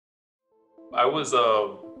I was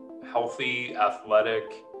a healthy, athletic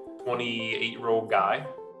 28-year-old guy.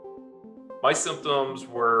 My symptoms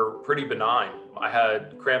were pretty benign. I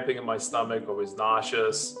had cramping in my stomach, I was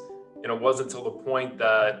nauseous, and it wasn't until the point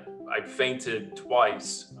that I fainted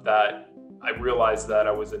twice that I realized that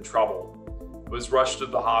I was in trouble. I was rushed to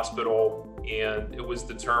the hospital, and it was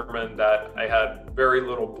determined that I had very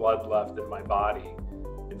little blood left in my body.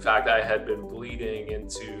 In fact, I had been bleeding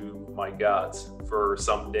into my gut for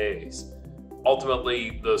some days.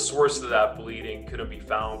 Ultimately, the source of that bleeding couldn't be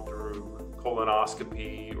found through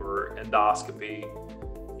colonoscopy or endoscopy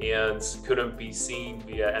and couldn't be seen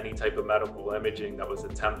via any type of medical imaging that was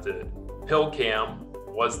attempted. PillCam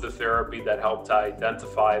was the therapy that helped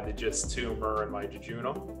identify the GIST tumor in my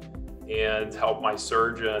jejunum and helped my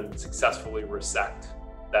surgeon successfully resect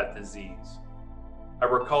that disease. I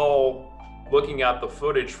recall looking at the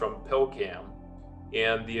footage from PillCam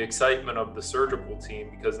and the excitement of the surgical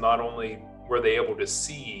team, because not only were they able to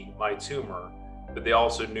see my tumor, but they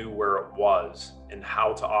also knew where it was and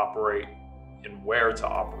how to operate and where to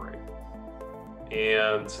operate.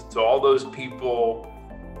 And to all those people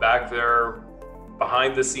back there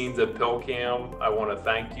behind the scenes at PillCam, I want to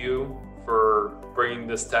thank you for bringing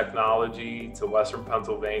this technology to Western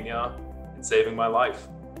Pennsylvania and saving my life.